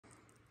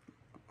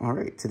All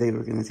right, today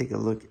we're going to take a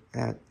look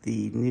at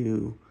the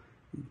new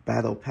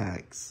battle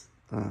packs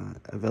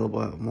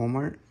available at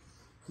Walmart.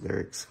 They're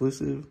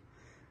exclusive.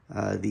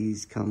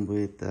 These come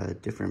with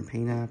different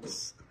paint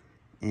apps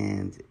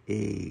and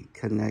a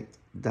Connect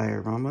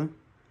diorama.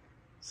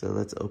 So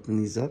let's open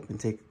these up and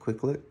take a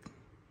quick look.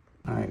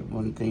 All right,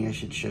 one thing I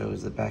should show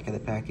is the back of the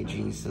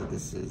packaging. So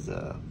this is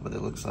what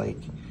it looks like.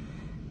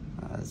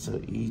 So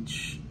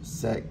each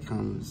set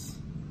comes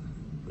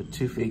with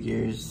two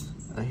figures,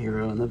 a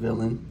hero and a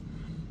villain.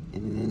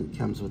 And then it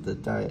comes with a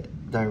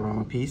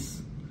diorama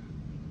piece.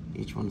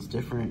 Each one's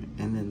different,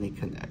 and then they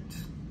connect.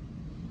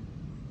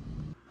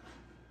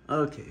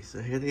 Okay,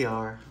 so here they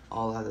are,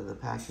 all out of the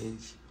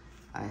package.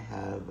 I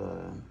have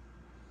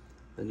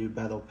the new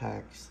battle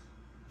packs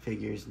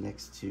figures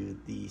next to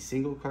the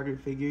single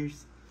carded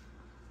figures.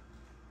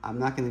 I'm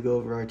not going to go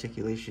over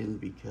articulation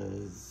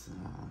because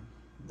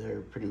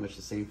they're pretty much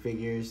the same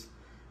figures,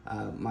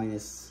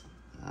 minus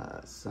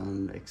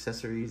some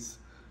accessories.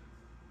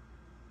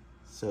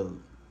 So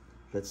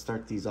let's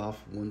start these off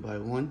one by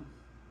one.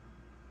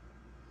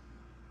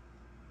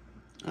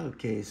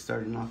 Okay,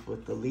 starting off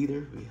with the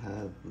leader, we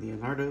have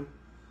Leonardo.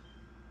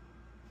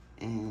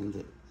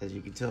 And as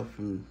you can tell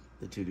from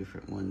the two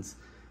different ones,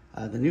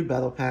 the new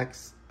battle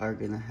packs are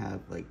gonna have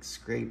like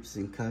scrapes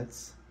and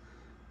cuts,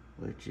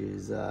 which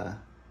is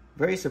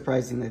very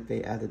surprising that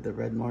they added the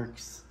red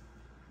marks,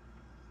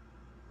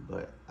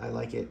 but I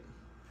like it.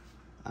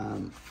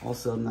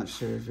 Also, I'm not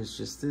sure if it's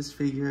just this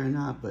figure or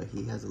not, but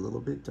he has a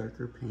little bit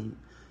darker paint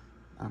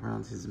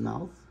around his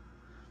mouth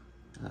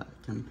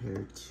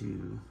compared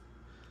to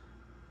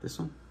this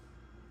one.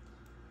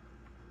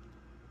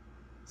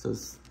 So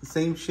it's the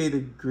same shade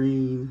of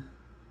green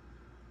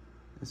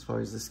as far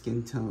as the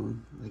skin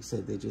tone. Like I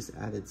said, they just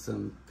added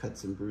some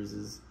cuts and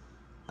bruises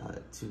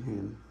to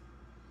him.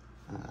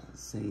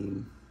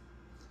 Same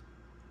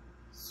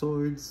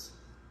swords.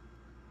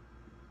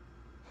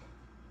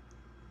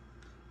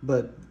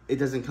 But it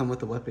doesn't come with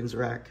the weapons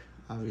rack,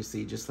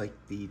 obviously, just like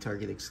the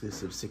Target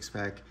exclusive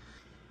 6-pack.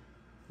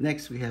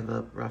 Next, we have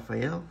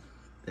Raphael,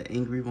 the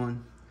angry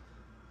one.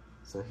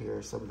 So here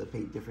are some of the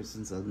paint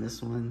differences on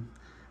this one.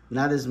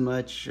 Not as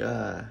much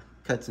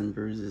cuts and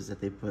bruises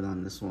that they put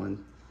on this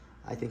one.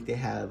 I think they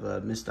have a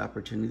missed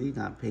opportunity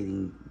not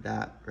painting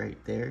that right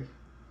there,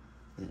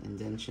 the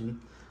indentation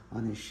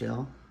on his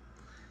shell.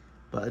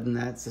 But other than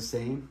that, it's the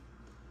same.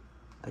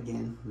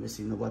 Again,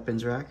 missing the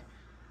weapons rack.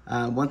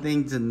 One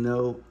thing to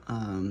note,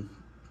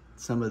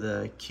 some of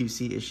the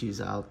QC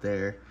issues out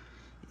there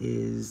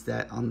is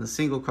that on the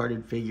single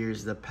carded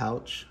figures, the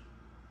pouch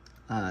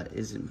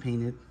isn't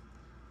painted.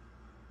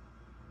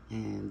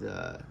 And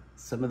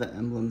some of the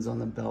emblems on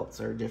the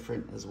belts are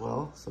different as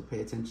well. So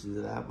pay attention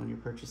to that when you're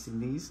purchasing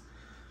these.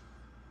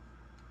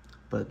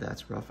 But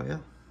that's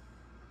Raphael.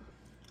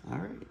 All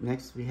right,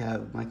 next we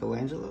have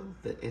Michelangelo,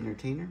 the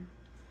entertainer.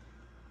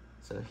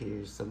 So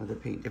here's some of the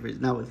paint difference.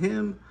 Now with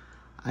him,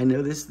 I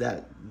noticed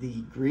that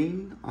the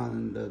green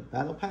on the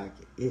battle pack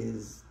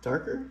is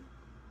darker.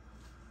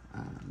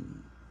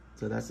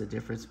 So that's the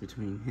difference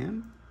between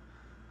him.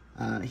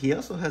 He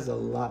also has a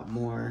lot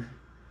more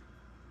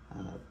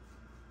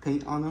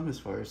paint on him as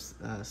far as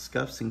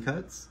scuffs and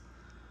cuts.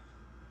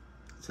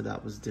 So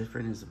that was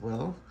different as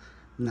well.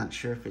 I'm not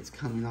sure if it's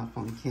coming off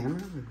on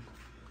camera.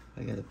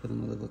 I gotta put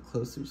him a little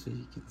closer so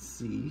you can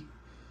see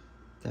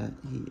that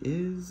he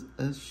is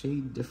a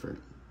shade different.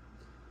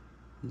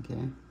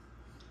 Okay.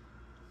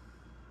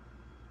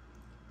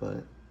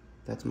 But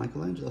that's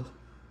Michelangelo.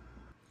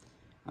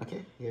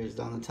 Okay, here's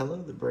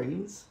Donatello, the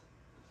brains.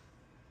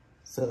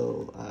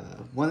 So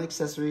one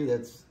accessory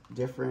that's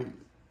different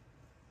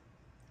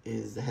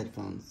is the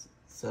headphones.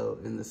 So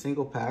in the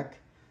single pack,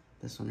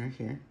 this one right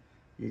here,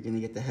 you're gonna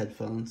get the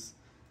headphones,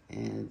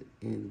 and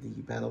in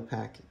the battle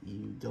pack,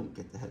 you don't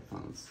get the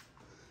headphones.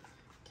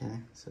 Okay,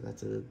 so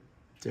that's a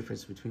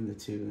difference between the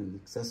two, and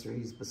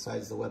accessories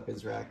besides the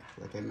weapons rack,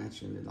 like I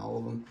mentioned in all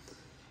of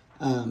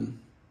them.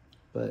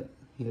 But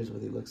here's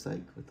what he looks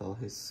like with all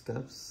his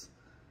scuffs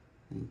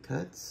and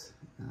cuts.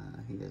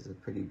 He has a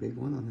pretty big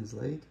one on his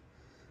leg.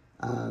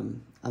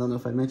 I don't know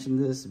if I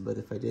mentioned this, but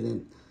if I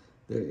didn't,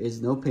 there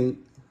is no paint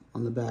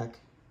on the back.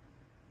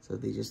 So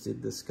they just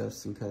did the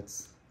scuffs and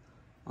cuts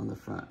on the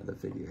front of the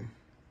figure.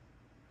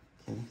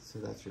 Okay, so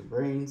that's your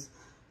brains.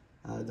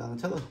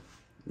 Donatello.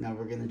 Now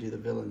we're gonna do the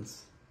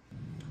villains.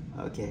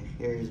 Okay,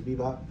 here's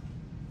Bebop.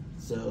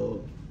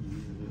 So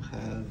you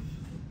have,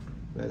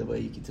 right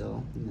away you can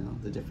tell,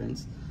 the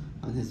difference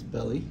on his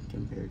belly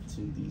compared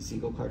to the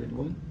single carded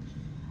one.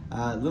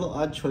 Little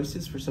odd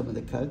choices for some of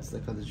the cuts,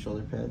 like on the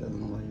shoulder pad. I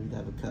don't know why he would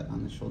have a cut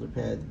on the shoulder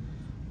pad,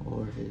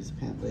 or his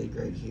pant leg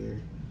right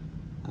here.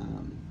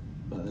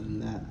 But other than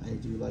that, I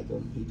do like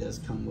him. He does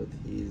come with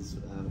his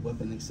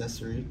weapon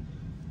accessory,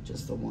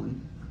 just the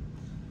one.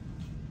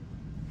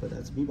 But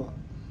that's Bebop.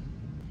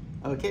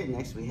 Okay,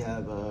 next we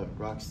have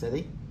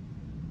Rocksteady.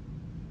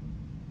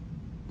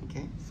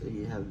 Okay, so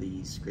you have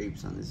the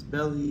scrapes on his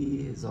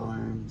belly, his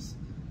arms,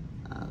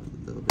 a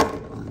little bit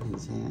on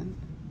his hand.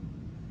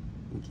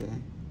 Okay.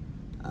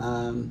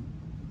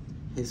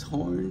 His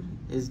horn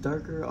is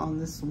darker on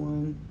this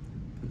one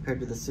compared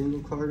to the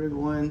single carded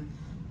one,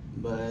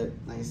 but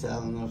like I said, I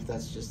don't know if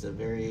that's just a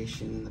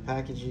variation in the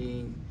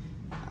packaging,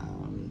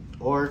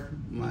 or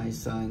my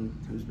son,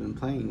 who's been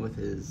playing with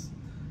his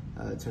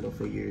turtle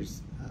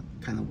figures,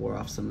 kind of wore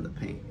off some of the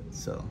paint,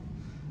 so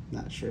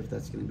not sure if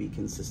that's going to be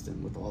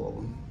consistent with all of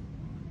them.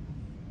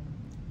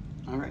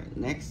 All right,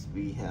 next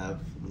we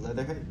have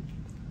Leatherhead.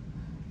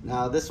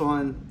 Now this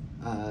one,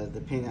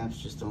 the paint apps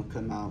just don't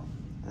come out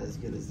as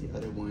good as the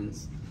other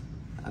ones,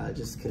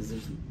 just because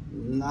there's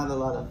not a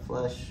lot of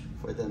flesh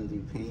for them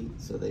to paint,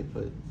 so they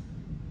put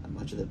a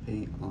bunch of the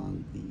paint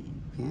on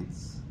the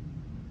pants,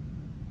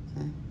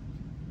 okay,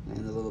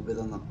 and a little bit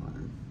on the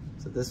arm.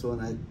 So this one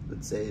I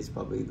would say is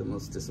probably the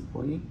most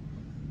disappointing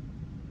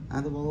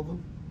out of all of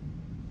them,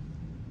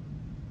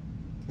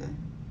 okay.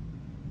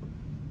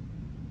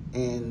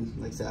 And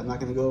like I said, I'm not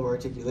going to go over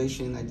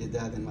articulation. I did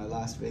that in my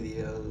last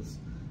videos.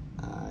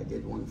 I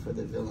did one for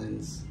the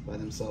villains by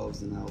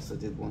themselves, and I also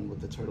did one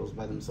with the turtles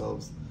by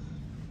themselves.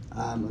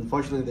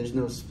 Unfortunately, there's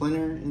no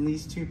Splinter in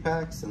these two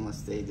packs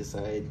unless they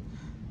decide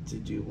to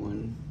do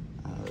one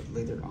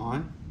later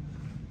on.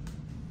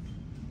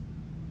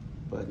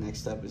 But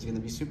next up is going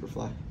to be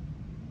Superfly.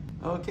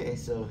 Okay,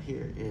 so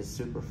here is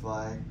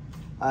Superfly.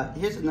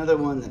 Here's another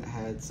one that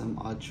had some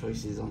odd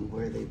choices on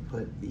where they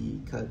put the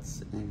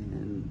cuts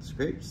and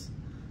scrapes,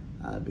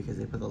 because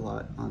they put a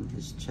lot on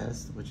his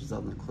chest, which is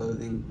on the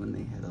clothing, when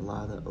they had a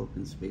lot of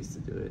open space to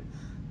do it.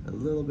 A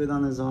little bit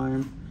on his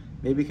arm,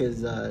 maybe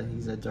because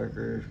he's a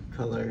darker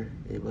color,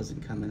 it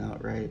wasn't coming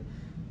out right,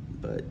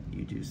 but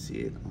you do see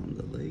it on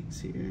the legs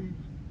here,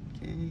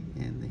 okay,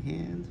 and the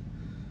hand.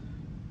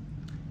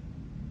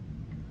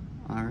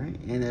 All right,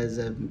 and as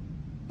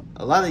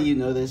a lot of you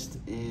noticed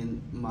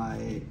in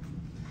my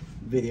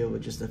video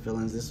with just the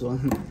fill-ins, this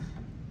one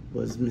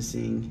was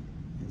missing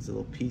his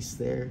little piece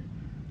there,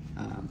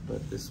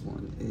 but this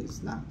one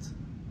is not,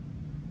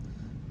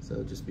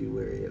 so just be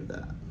wary of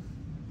that.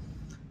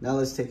 Now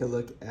let's take a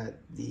look at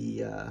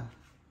the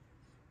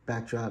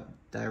backdrop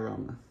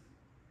diorama.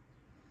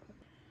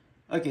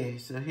 Okay,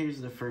 so here's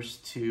the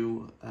first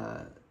two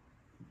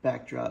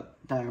backdrop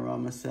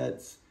diorama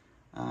sets.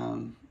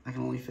 I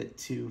can only fit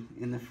 2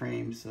 in the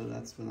frame, so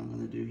that's what I'm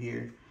going to do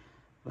here,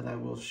 but I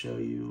will show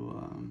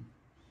you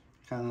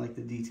kind of like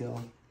the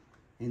detail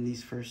in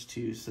these first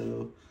two.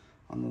 So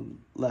on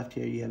the left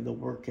here you have the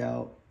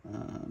workout,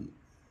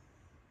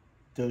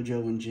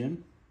 dojo and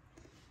gym,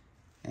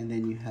 and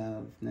then you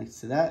have next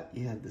to that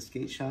you have the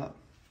skate shop.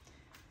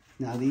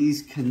 Now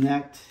these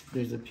connect,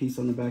 there's a piece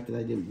on the back that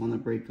I didn't want to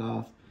break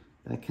off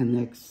that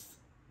connects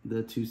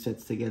the two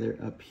sets together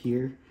up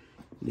here.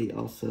 They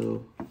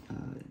also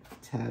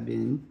tab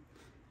in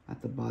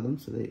at the bottom,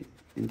 so they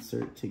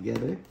insert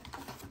together.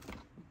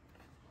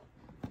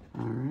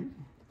 All right.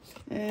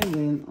 And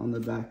then on the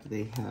back,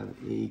 they have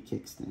a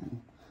kickstand.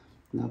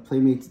 Now,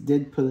 Playmates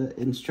did put an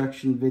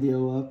instruction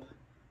video up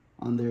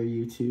on their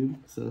YouTube.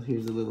 So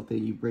here's a little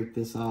thing. You break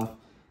this off,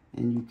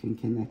 and you can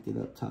connect it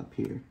up top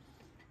here.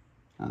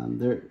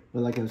 But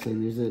like I was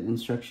saying, there's an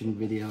instruction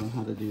video on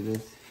how to do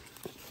this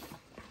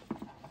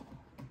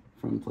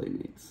from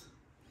Playmates.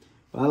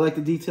 But I like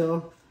the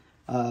detail.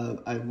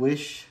 I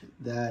wish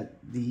that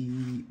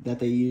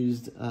they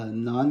used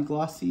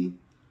non-glossy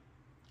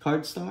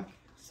cardstock,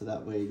 so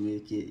that way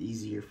make it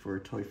easier for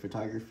toy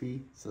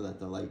photography, so that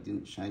the light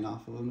didn't shine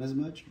off of them as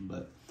much.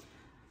 But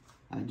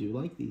I do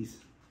like these.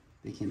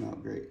 They came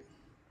out great.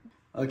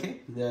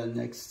 Okay, the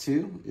next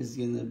two is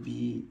gonna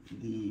be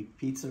the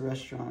pizza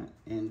restaurant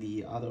and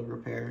the auto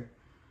repair.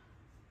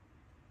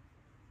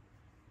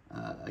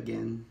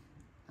 Again,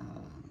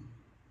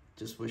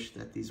 just wish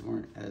that these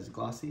weren't as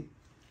glossy,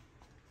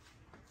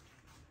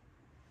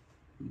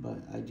 but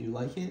I do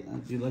like it. I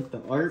do like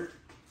the art.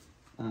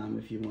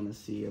 If you want to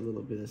see a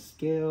little bit of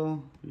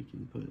scale, we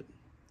can put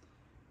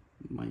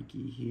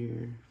Mikey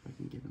here, if I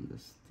can get him to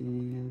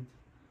stand.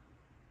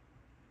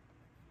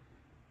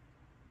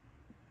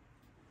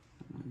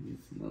 I'm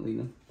using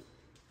Alina.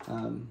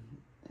 And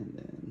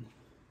then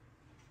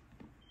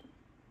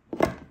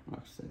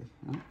Roxy.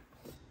 Huh?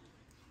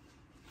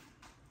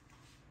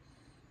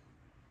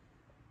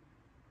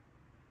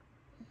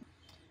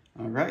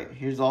 All right,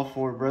 here's all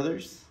 4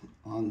 brothers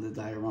on the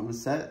diorama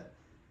set.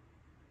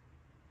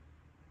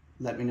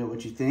 Let me know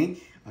what you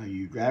think. Are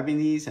you grabbing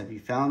these? Have you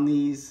found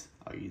these?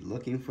 Are you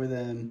looking for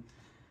them?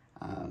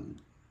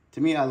 To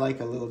me, I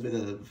like a little bit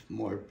of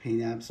more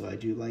paint apps, so I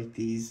do like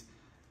these.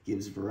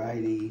 Gives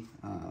variety,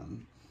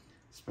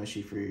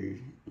 especially for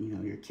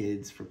your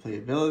kids for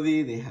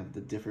playability. They have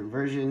the different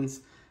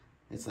versions.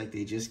 It's like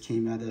they just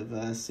came out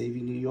of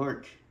Saving New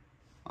York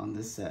on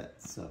this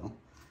set. So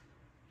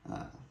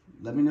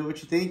let me know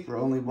what you think. We're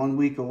only 1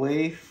 week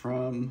away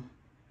from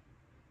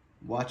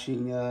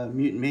watching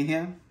Mutant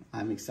Mayhem.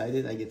 I'm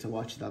excited. I get to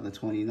watch it on the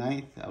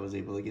 29th. I was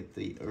able to get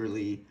the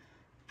early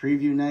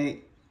preview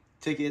night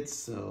tickets,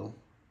 so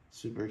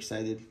super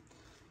excited.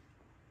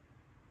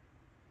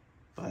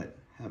 But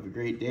have a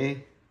great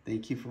day.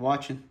 Thank you for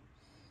watching.